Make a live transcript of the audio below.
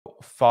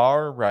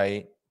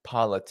far-right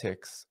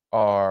politics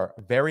are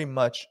very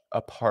much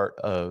a part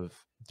of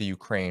the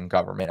Ukraine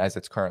government as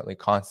it's currently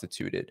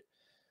constituted,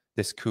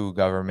 this coup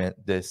government,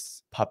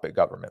 this puppet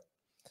government.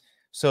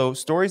 So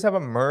stories have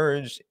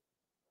emerged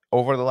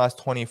over the last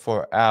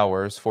 24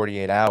 hours,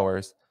 48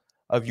 hours,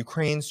 of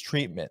Ukraine's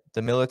treatment,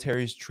 the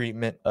military's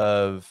treatment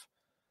of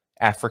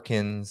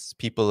Africans,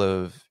 people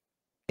of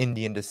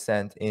Indian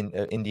descent,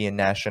 Indian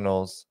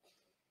nationals,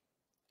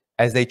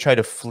 as they try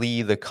to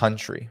flee the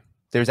country.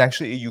 There's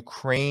actually a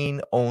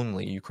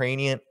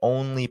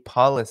Ukrainian-only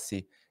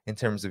policy in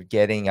terms of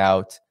getting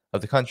out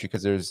of the country,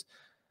 because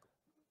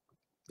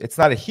it's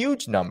not a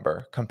huge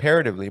number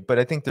comparatively, but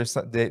I think there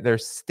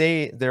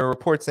are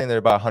reports saying there are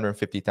about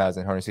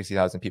 150,000,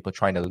 160,000 people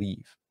trying to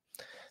leave.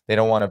 They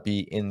don't want to be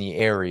in the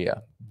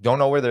area. Don't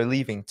know where they're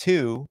leaving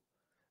to,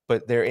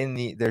 but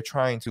they're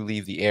trying to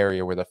leave the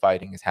area where the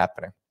fighting is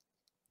happening.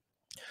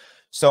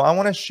 So I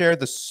want to share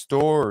the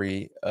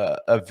story,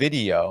 a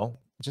video,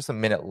 just a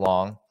minute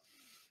long,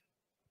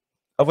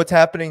 of what's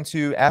happening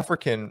to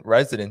African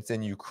residents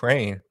in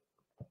Ukraine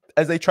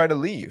as they try to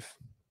leave.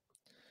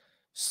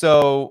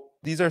 So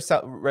these are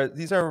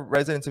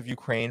residents of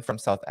Ukraine from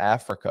South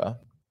Africa,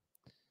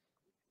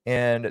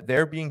 and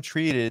they're being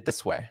treated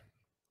this way.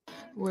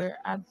 We're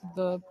at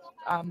the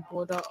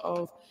border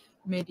of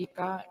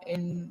Medica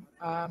in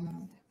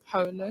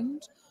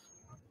Poland.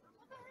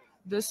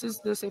 This is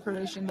the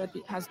separation that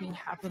has been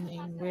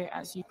happening,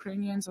 whereas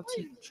Ukrainians are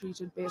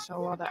treated better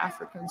while the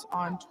Africans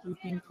aren't.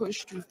 We've been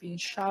pushed, we've been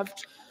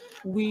shoved,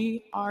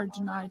 we are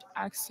denied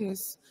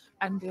access,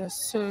 and there are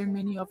so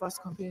many of us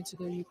compared to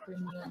the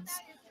Ukrainians.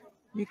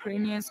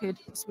 Ukrainians get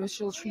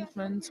special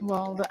treatment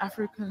while the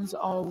Africans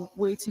are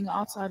waiting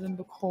outside in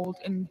the cold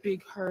in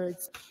big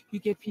herds.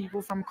 You get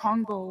people from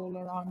Congo all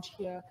around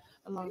here,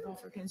 a lot of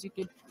Africans. You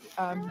get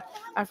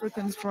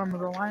Africans from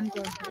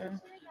Rwanda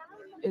here.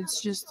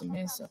 It's just a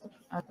mess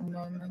at the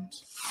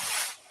moment.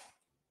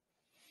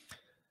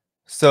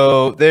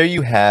 So there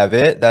you have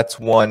it. That's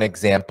one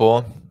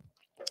example.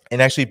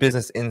 And actually,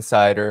 Business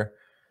Insider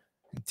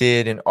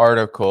did an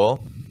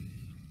article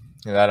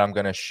that I'm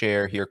going to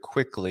share here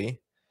quickly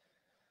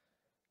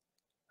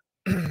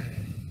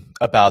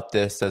about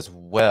this as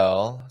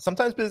well.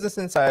 Sometimes Business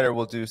Insider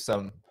will do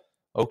some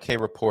okay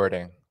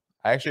reporting.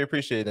 I actually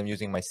appreciate them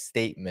using my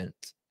statement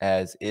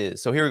as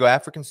is. So here we go.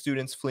 African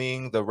students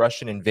fleeing the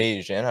Russian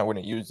invasion. I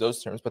wouldn't use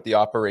those terms, but the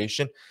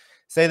operation.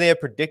 Say they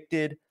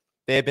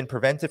have been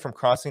prevented from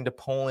crossing to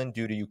Poland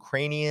due to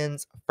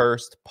Ukrainians'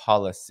 first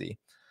policy.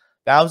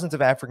 Thousands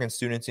of African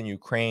students in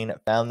Ukraine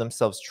found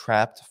themselves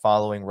trapped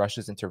following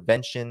Russia's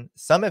intervention.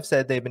 Some have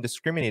said they've been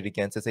discriminated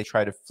against as they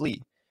try to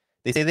flee.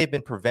 They say they've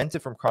been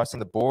prevented from crossing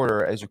the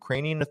border as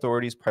Ukrainian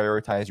authorities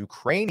prioritize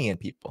Ukrainian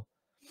people.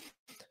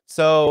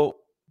 So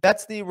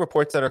that's the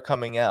reports that are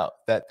coming out,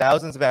 that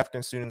thousands of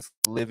African students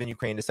live in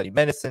Ukraine to study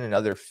medicine and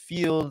other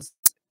fields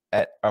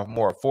at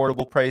more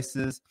affordable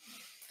prices.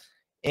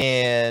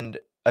 And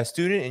a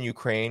student in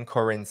Ukraine,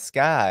 Corinne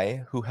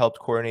Sky, who helped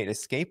coordinate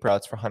escape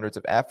routes for hundreds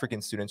of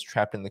African students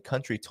trapped in the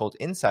country, told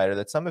Insider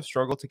that some have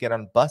struggled to get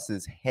on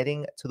buses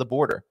heading to the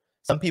border.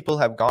 Some people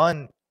have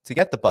gone to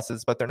get the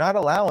buses, but they're not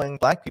allowing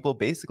Black people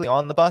basically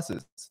on the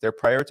buses. They're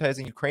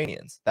prioritizing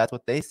Ukrainians. That's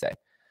what they say.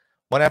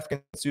 One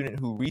African student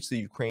who reached the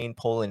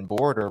Ukraine-Poland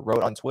border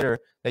wrote on Twitter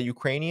that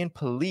Ukrainian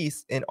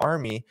police and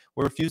army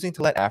were refusing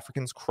to let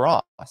Africans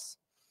cross.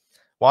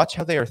 Watch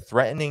how they are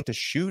threatening to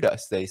shoot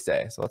us, they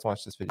say. So let's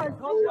watch this video.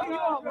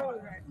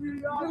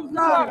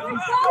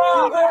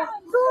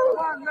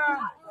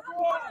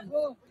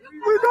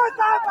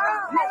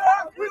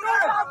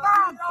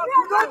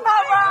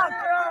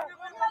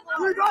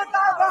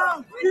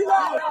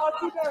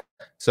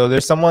 So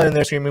there's someone in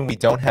there screaming, "We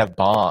don't have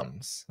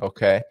bombs."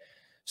 Okay.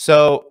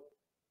 So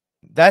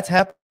that's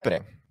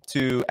happening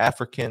to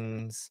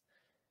Africans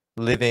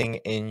living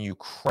in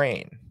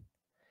Ukraine.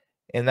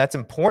 And that's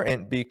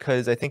important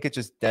because I think it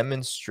just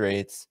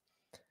demonstrates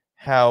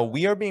how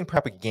we are being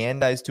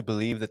propagandized to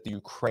believe that the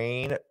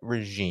Ukraine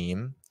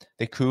regime,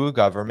 the coup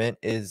government,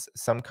 is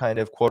some kind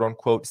of quote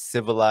unquote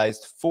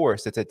civilized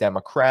force. It's a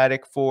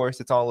democratic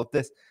force. It's all of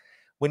this.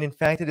 When in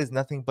fact it is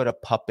nothing but a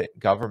puppet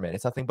government.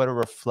 It's nothing but a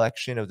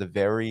reflection of the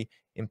very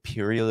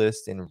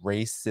imperialist and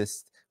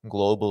racist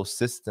global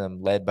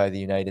system led by the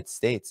United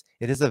States.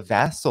 It is a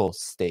vassal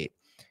state.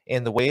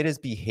 And the way it has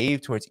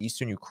behaved towards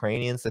Eastern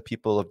Ukrainians, the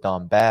people of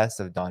Donbass,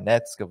 of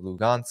Donetsk, of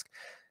Lugansk,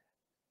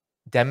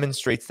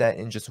 demonstrates that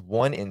in just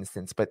one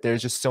instance. But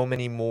there's just so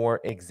many more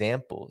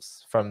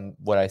examples, from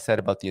what I said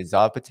about the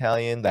Azov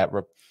Battalion,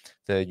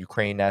 the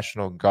Ukraine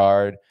National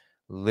Guard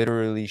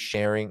literally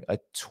sharing a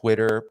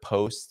Twitter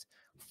post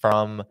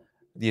from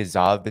the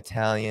Azov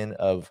Battalion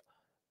of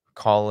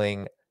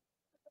calling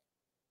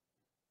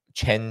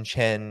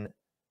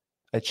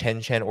a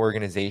Chechen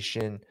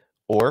organization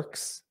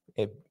orcs,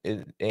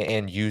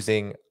 and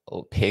using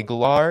pig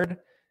lard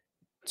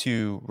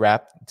to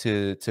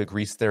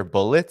grease their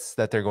bullets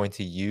that they're going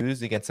to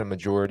use against a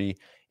majority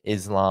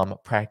Islam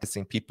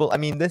practicing people. I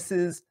mean, this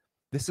is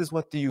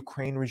what the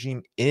Ukraine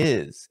regime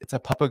is. It's a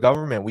puppet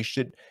government. We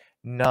should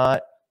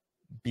not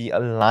be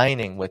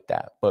aligning with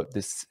that. But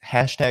this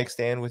hashtag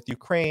stand with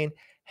Ukraine,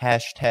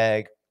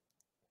 hashtag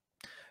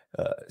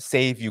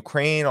save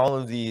Ukraine, all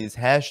of these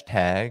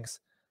hashtags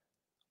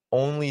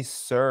only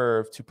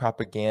serve to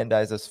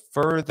propagandize us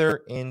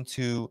further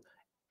into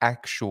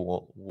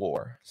actual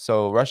war.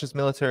 So Russia's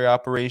military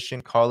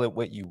operation, call it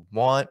what you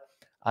want.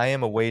 I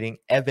am awaiting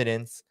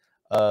evidence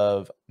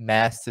of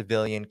mass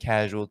civilian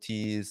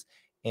casualties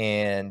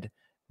and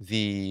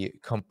the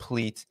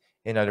complete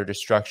and utter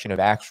destruction of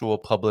actual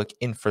public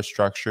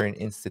infrastructure and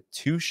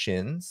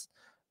institutions,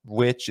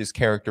 which is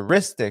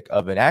characteristic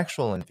of an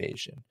actual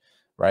invasion,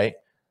 right?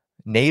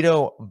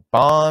 NATO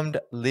bombed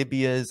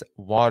Libya's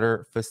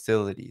water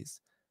facilities.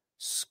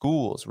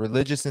 Schools,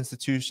 religious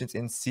institutions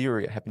in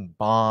Syria have been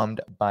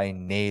bombed by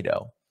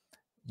NATO.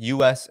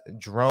 U.S.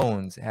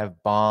 drones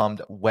have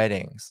bombed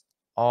weddings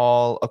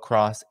all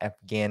across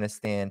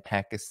Afghanistan,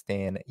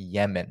 Pakistan,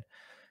 Yemen.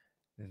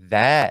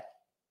 That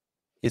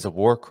is a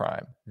war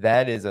crime.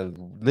 That is a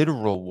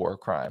literal war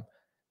crime.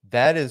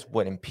 That is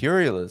what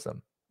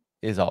imperialism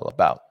is all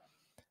about.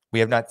 We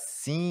have not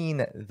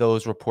seen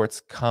those reports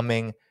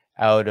coming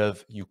out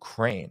of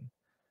Ukraine.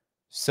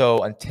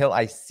 So until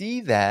I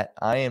see that,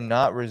 I am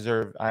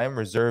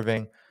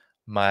reserving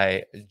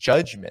my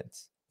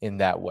judgment in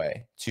that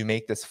way to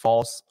make this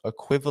false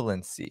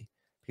equivalency,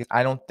 because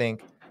I don't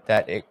think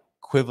that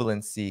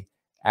equivalency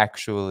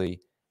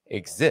actually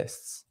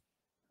exists.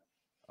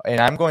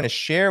 And I'm going to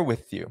share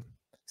with you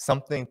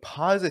something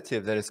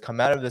positive that has come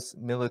out of this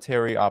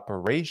military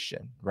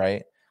operation,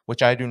 right?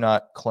 Which I do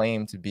not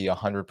claim to be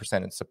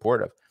 100% in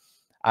support of.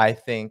 I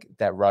think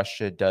that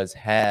Russia does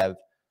have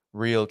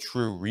real,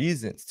 true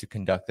reasons to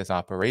conduct this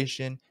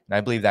operation. And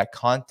I believe that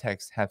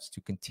context has to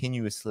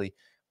continuously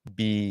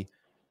be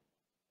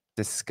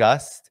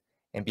discussed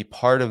and be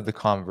part of the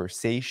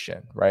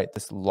conversation, right?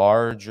 This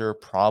larger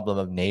problem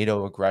of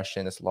NATO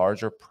aggression, this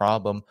larger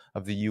problem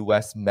of the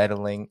U.S.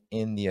 meddling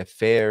in the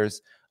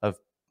affairs of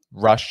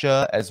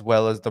Russia, as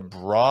well as the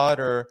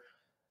broader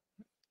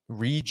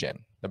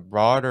region, the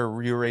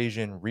broader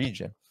Eurasian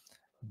region.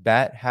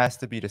 That has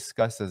to be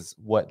discussed as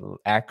what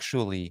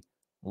actually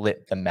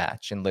lit the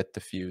match and lit the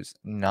fuse,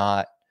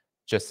 not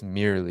just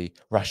merely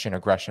Russian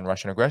aggression,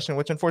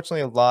 which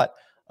unfortunately a lot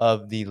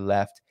of the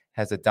left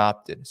has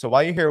adopted. So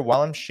while you're here,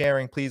 while I'm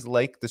sharing, please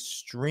like the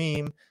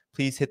stream.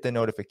 Please hit the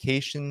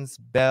notifications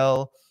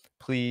bell.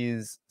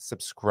 Please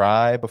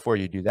subscribe before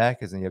you do that,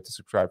 because then you have to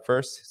subscribe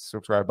first.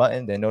 Subscribe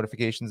button, then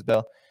notifications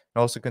bell.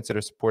 And also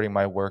consider supporting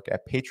my work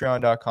at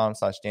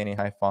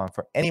patreon.com/DannyHyphon.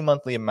 For any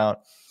monthly amount,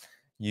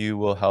 you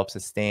will help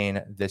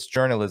sustain this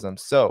journalism.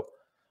 So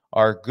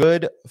our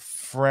good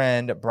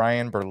friend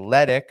Brian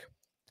Berletic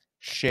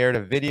shared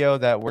a video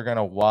that we're going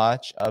to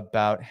watch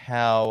about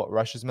how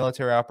Russia's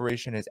military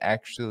operation has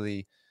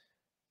actually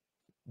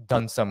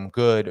done some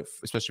good,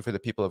 especially for the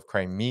people of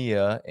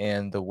Crimea,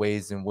 and the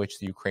ways in which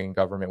the Ukrainian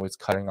government was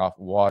cutting off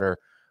water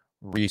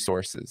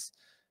resources.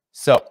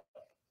 So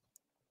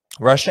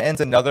Russia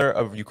ends another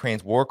of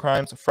Ukraine's war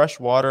crimes. Fresh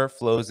water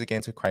flows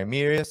again to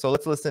Crimea. So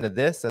let's listen to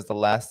this as the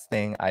last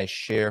thing I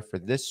share for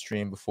this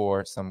stream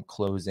before some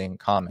closing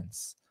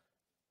comments.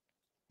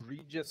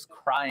 Egregious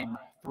crime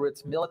through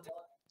its military.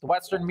 The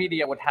Western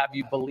media would have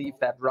you believe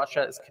that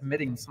Russia is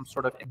committing some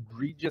sort of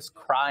egregious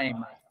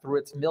crime through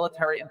its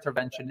military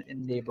intervention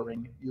in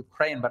neighboring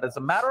Ukraine. But as a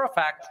matter of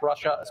fact,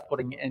 Russia is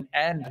putting an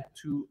end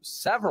to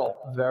several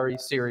very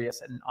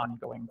serious and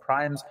ongoing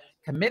crimes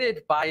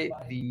committed by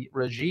the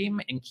regime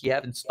in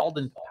Kiev, installed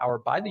into power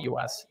by the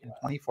U.S. in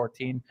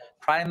 2014,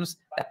 crimes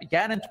that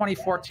began in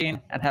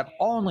 2014 and have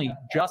only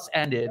just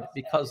ended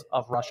because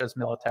of Russia's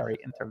military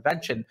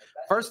intervention.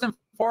 First and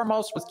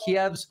foremost was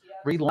Kiev's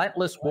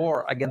relentless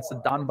war against the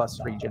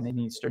Donbas region in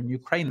eastern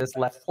Ukraine. This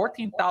left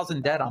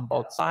 14,000 dead on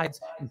both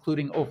sides,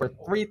 including over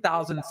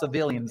 3,000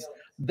 civilians.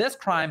 This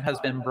crime has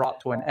been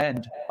brought to an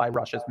end by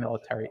Russia's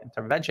military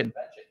intervention.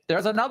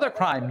 There's another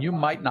crime you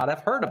might not have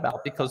heard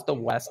about because the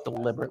West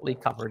deliberately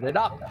covered it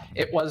up.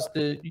 It was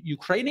the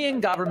Ukrainian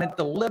government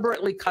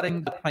deliberately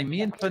cutting the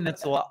Crimean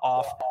Peninsula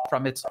off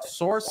from its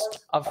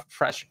source of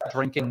fresh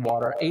drinking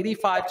water.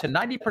 85 to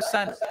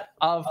 90%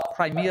 of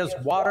Crimea's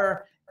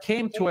water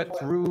came to it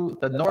through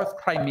the North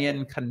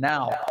Crimean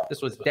Canal.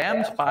 This was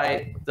dammed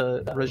by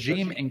the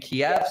regime in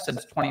Kiev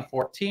since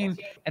 2014,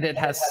 and it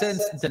has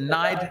since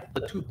denied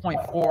the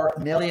 2.4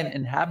 million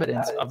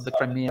inhabitants of the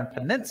Crimean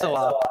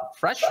Peninsula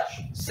fresh,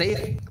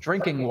 safe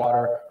drinking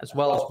water, as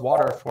well as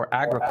water for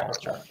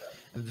agriculture.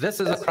 This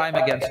is a crime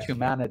against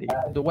humanity.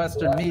 The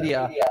Western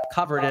media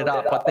covered it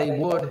up, but they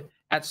would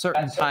at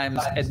certain times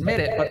admit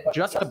it, but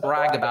just to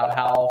brag about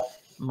how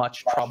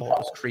much trouble it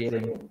was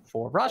creating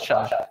for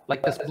Russia.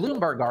 Like this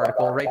Bloomberg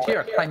article right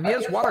here,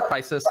 Crimea's water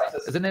crisis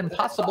is an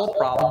impossible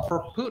problem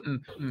for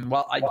Putin.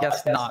 Well, I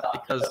guess not,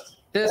 because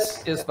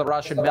this is the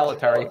Russian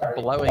military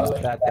blowing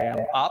that dam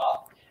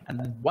up.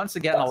 and once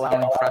again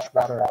allowing fresh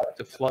water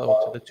to flow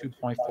to the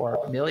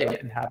 2.4 million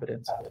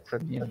inhabitants of the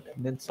Crimean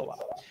Peninsula.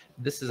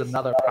 This is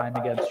another crime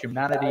against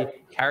humanity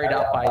carried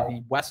out by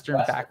the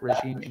Western-backed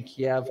regime in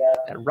Kiev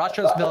that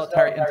Russia's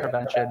military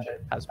intervention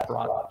has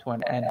brought to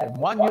an end, and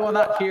one you will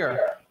not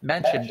hear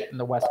mentioned in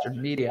the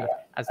Western media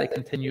as they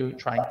continue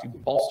trying to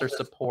bolster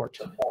support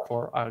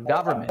for a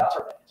government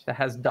that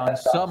has done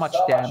so much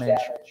damage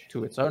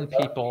to its own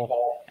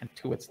people and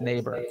to its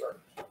neighbors.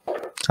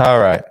 All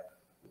right.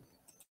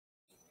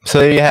 So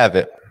there you have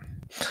it.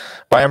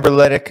 Brian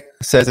Berletic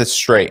says it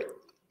straight,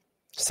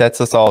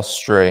 sets us all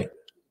straight.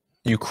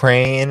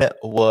 Ukraine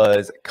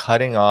was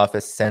cutting off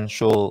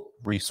essential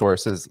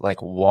resources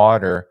like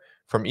water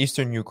from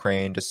eastern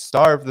Ukraine to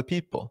starve the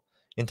people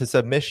into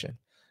submission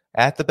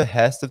at the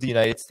behest of the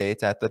United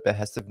States, at the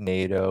behest of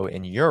NATO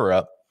and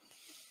Europe.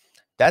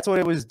 That's what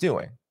it was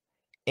doing.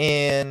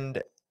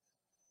 And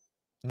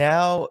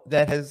now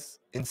that has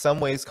in some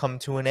ways come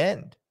to an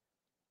end.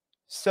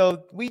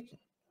 So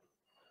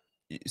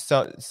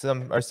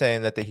some are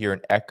saying that they hear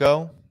an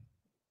echo.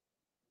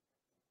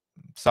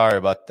 Sorry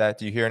about that.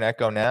 Do you hear an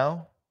echo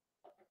now?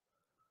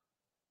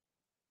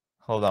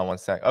 Hold on one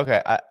sec.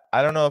 Okay,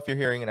 I don't know if you're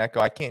hearing an echo.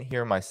 I can't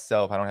hear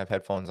myself. I don't have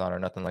headphones on or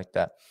nothing like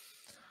that.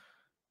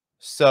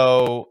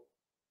 So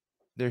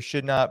there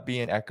should not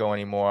be an echo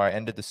anymore. I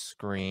ended the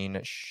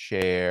screen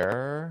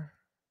share.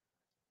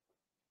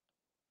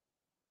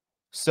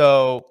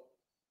 So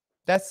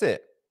that's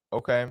it.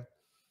 Okay.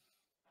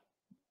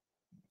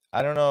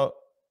 I don't know.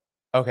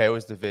 Okay, it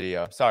was the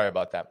video. Sorry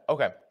about that.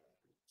 Okay.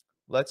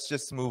 Let's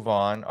just move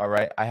on. All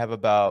right. I have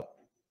about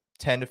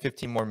 10 to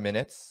 15 more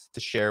minutes to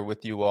share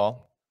with you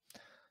all.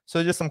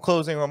 So just some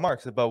closing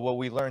remarks about what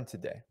we learned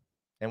today.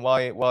 And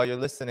while you're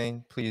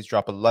listening, please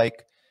drop a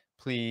like.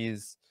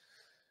 Please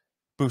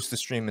boost the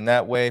stream in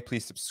that way.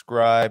 Please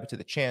subscribe to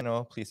the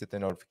channel. Please hit the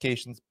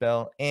notifications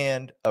bell.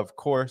 And of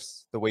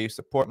course, the way you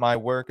support my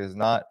work is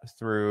not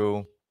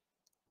through,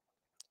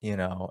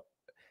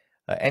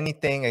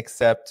 anything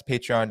except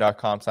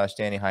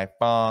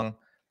patreon.com/DannyHaifong.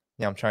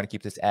 I'm trying to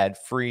keep this ad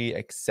free,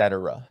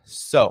 etc.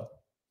 So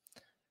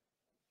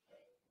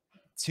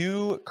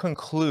to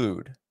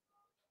conclude,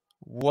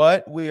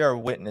 what we are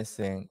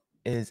witnessing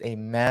is a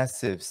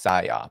massive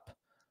psyop,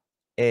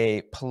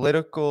 a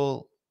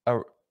political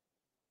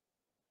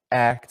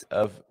act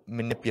of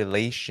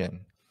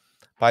manipulation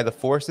by the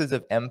forces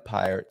of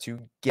empire to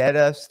get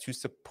us to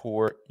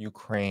support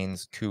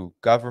Ukraine's coup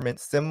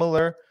government,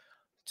 similar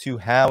to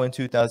how in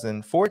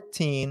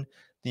 2014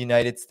 the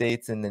United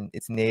States and then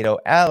its NATO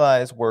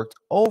allies worked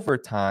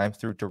overtime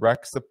through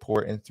direct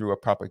support and through a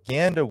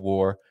propaganda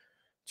war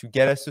to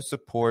get us to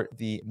support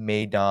the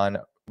Maidan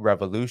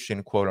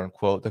Revolution, quote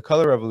unquote, the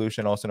color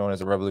revolution, also known as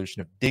the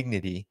Revolution of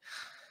Dignity,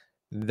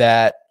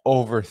 that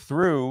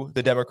overthrew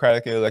the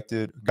democratically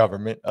elected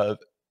government of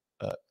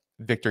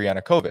Viktor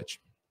Yanukovych.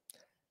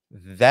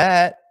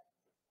 That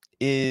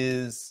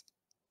is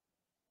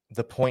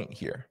the point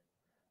here.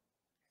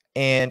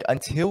 And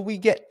until we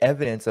get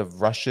evidence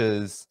of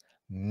Russia's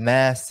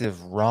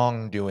massive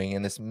wrongdoing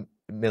in this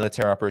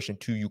military operation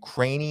to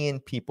Ukrainian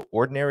people,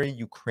 ordinary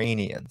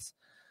Ukrainians,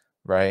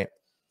 right?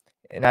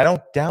 And I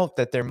don't doubt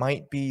that there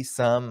might be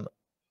some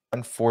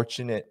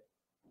unfortunate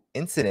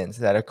incidents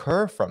that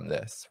occur from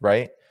this,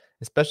 right?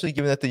 Especially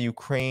given that the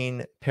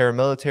Ukraine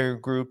paramilitary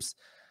groups,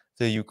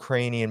 the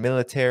Ukrainian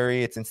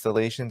military, its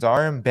installations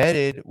are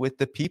embedded with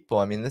the people.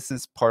 I mean, this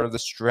is part of the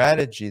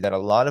strategy that a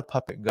lot of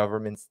puppet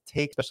governments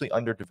take, especially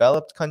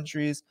underdeveloped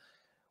countries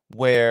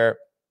where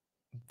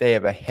they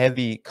have a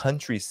heavy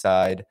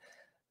countryside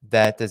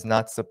that does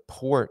not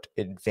support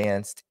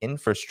advanced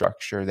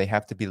infrastructure. They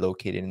have to be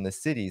located in the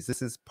cities.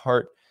 This is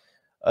part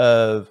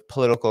of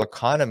political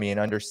economy and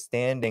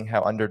understanding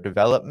how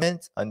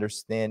underdevelopment,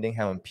 understanding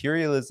how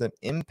imperialism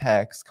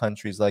impacts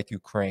countries like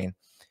Ukraine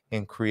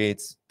and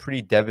creates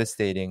pretty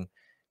devastating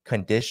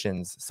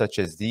conditions such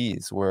as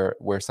these, where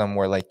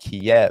somewhere like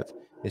Kiev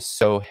is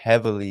so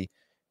heavily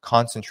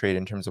concentrated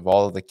in terms of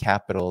all of the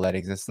capital that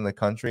exists in the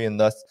country, and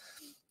thus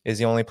is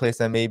the only place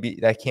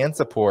that can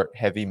support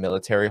heavy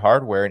military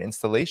hardware and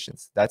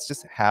installations. That's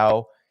just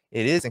how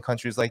it is in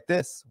countries like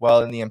this.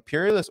 While in the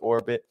imperialist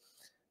orbit,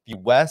 the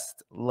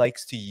West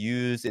likes to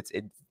use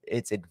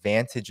its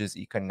advantages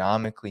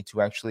economically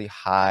to actually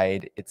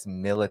hide its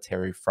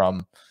military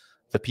from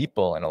the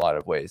people in a lot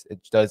of ways.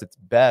 It does its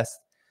best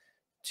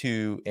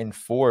to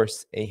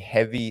enforce a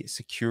heavy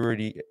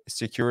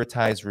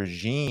securitized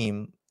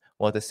regime,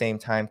 while at the same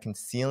time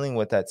concealing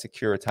what that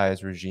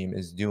securitized regime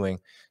is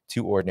doing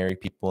to ordinary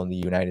people in the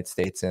United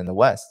States and the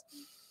West.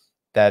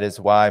 That is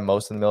why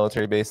most of the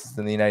military bases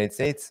in the United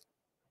States,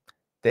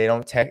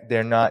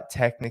 they're not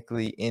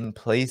technically in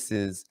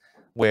places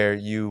where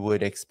you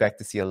would expect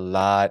to see a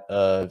lot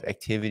of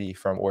activity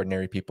from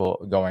ordinary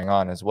people going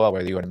on as well,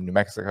 whether you go to New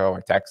Mexico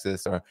or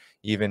Texas or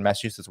even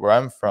Massachusetts, where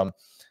I'm from.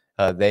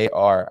 They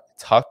are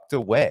tucked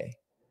away.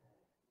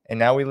 And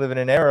now we live in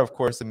an era, of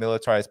course, of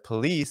militarized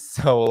police.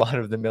 So a lot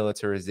of the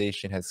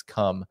militarization has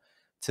come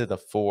to the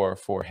fore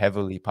for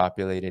heavily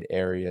populated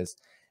areas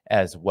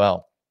as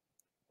well.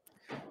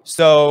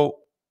 So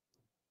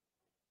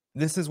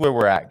this is where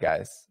we're at,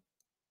 guys.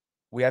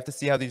 We have to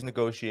see how these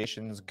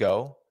negotiations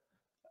go.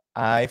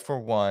 I, for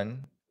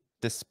one,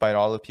 despite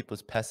all of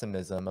people's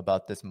pessimism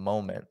about this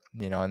moment,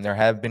 and there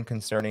have been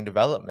concerning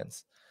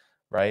developments,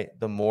 right?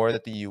 The more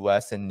that the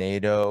US and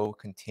NATO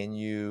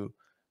continue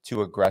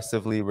to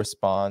aggressively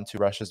respond to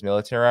Russia's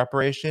military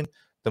operation,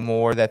 the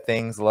more that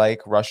things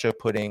like Russia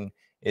putting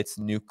its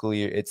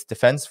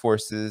defense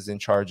forces in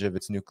charge of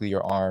its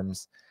nuclear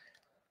arms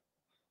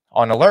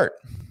on alert,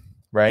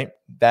 right?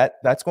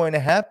 That's going to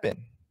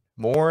happen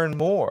more and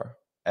more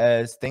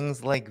as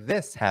things like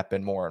this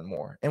happen more and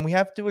more. And we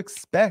have to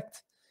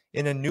expect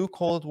in a new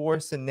Cold War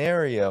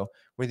scenario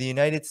where the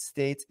United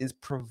States is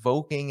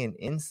provoking and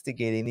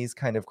instigating these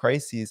kind of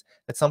crises,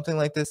 that something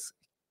like this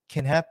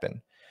can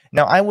happen.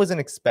 Now, I wasn't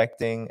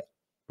expecting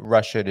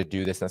Russia to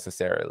do this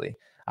necessarily.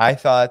 I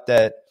thought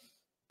that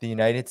the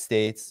United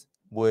States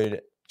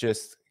would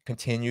just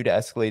continue to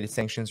escalate its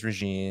sanctions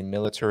regime,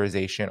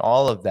 militarization,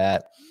 all of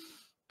that,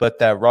 but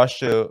that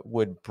Russia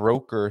would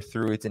broker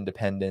through its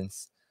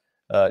independence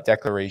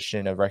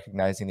declaration of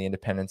recognizing the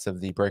independence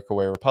of the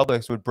breakaway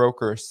republics, would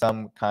broker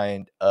some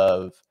kind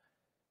of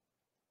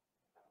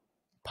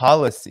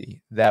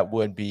policy that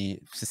would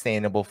be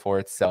sustainable for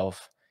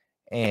itself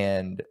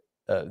and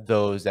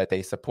those that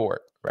they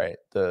support, right?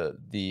 The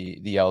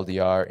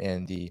LDR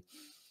and the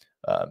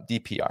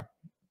DPR,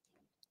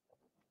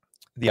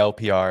 the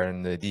LPR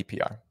and the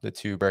DPR, the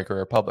two breakaway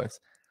republics.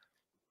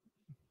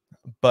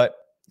 But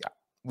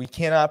we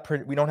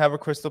don't have a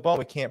crystal ball.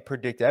 We can't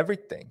predict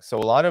everything. So a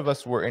lot of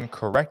us were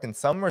incorrect in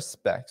some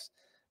respects.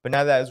 But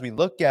now that as we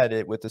look at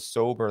it with a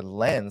sober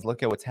lens,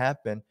 look at what's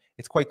happened,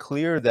 it's quite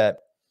clear that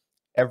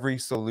every other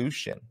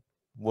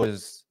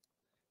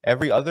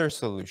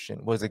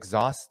solution was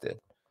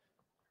exhausted,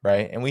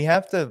 right? And we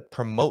have to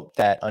promote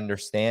that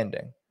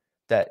understanding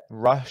that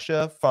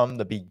Russia, from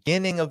the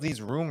beginning of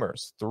these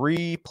rumors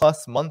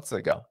 3+ months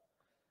ago,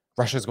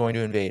 Russia's going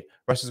to invade.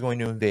 Russia's going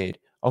to invade.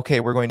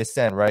 Okay, we're going to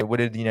send, right? What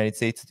did the United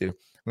States do?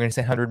 We're going to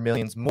send 100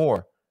 millions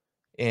more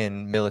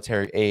in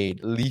military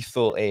aid,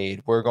 lethal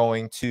aid. We're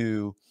going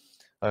to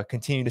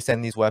continue to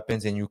send these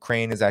weapons, and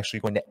Ukraine is actually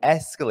going to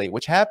escalate,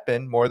 which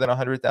happened. More than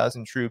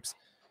 100,000 troops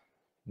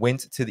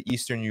went to the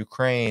eastern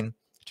Ukraine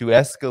to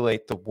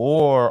escalate the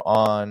war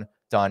on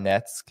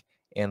Donetsk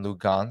and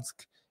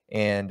Lugansk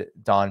and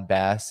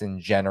Donbass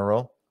in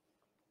general.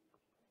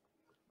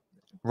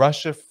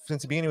 Russia,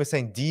 since the beginning, was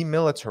saying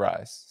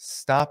demilitarize,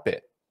 stop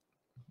it.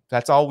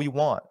 That's all we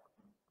want.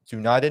 Do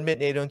not admit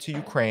NATO into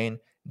Ukraine,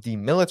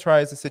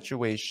 demilitarize the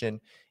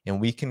situation,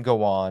 and we can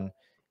go on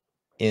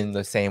in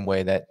the same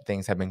way that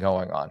things have been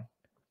going on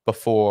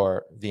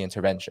before the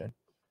intervention,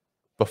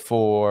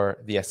 before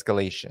the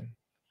escalation.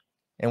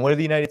 And what did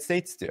the United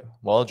States do?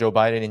 Well, Joe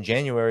Biden in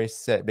January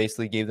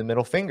basically gave the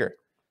middle finger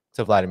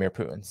to Vladimir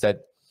Putin,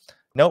 said,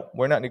 nope,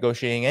 we're not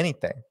negotiating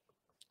anything.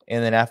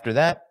 And then after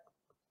that,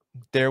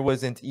 there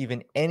wasn't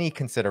even any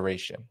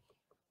consideration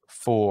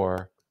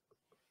for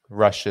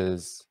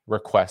Russia's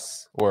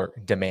requests or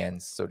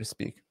demands, so to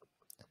speak.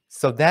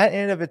 So that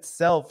in and of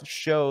itself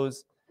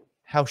shows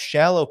how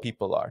shallow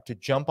people are to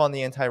jump on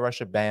the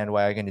anti-Russia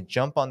bandwagon, to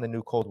jump on the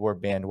new Cold War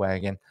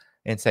bandwagon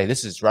and say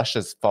this is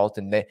Russia's fault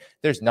and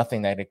there's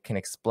nothing that it can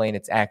explain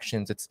its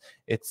actions.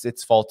 It's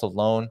its fault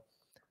alone.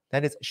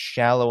 That is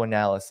shallow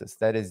analysis.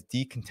 That is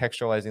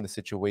decontextualizing the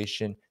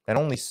situation. That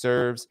only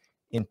serves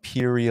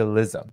imperialism.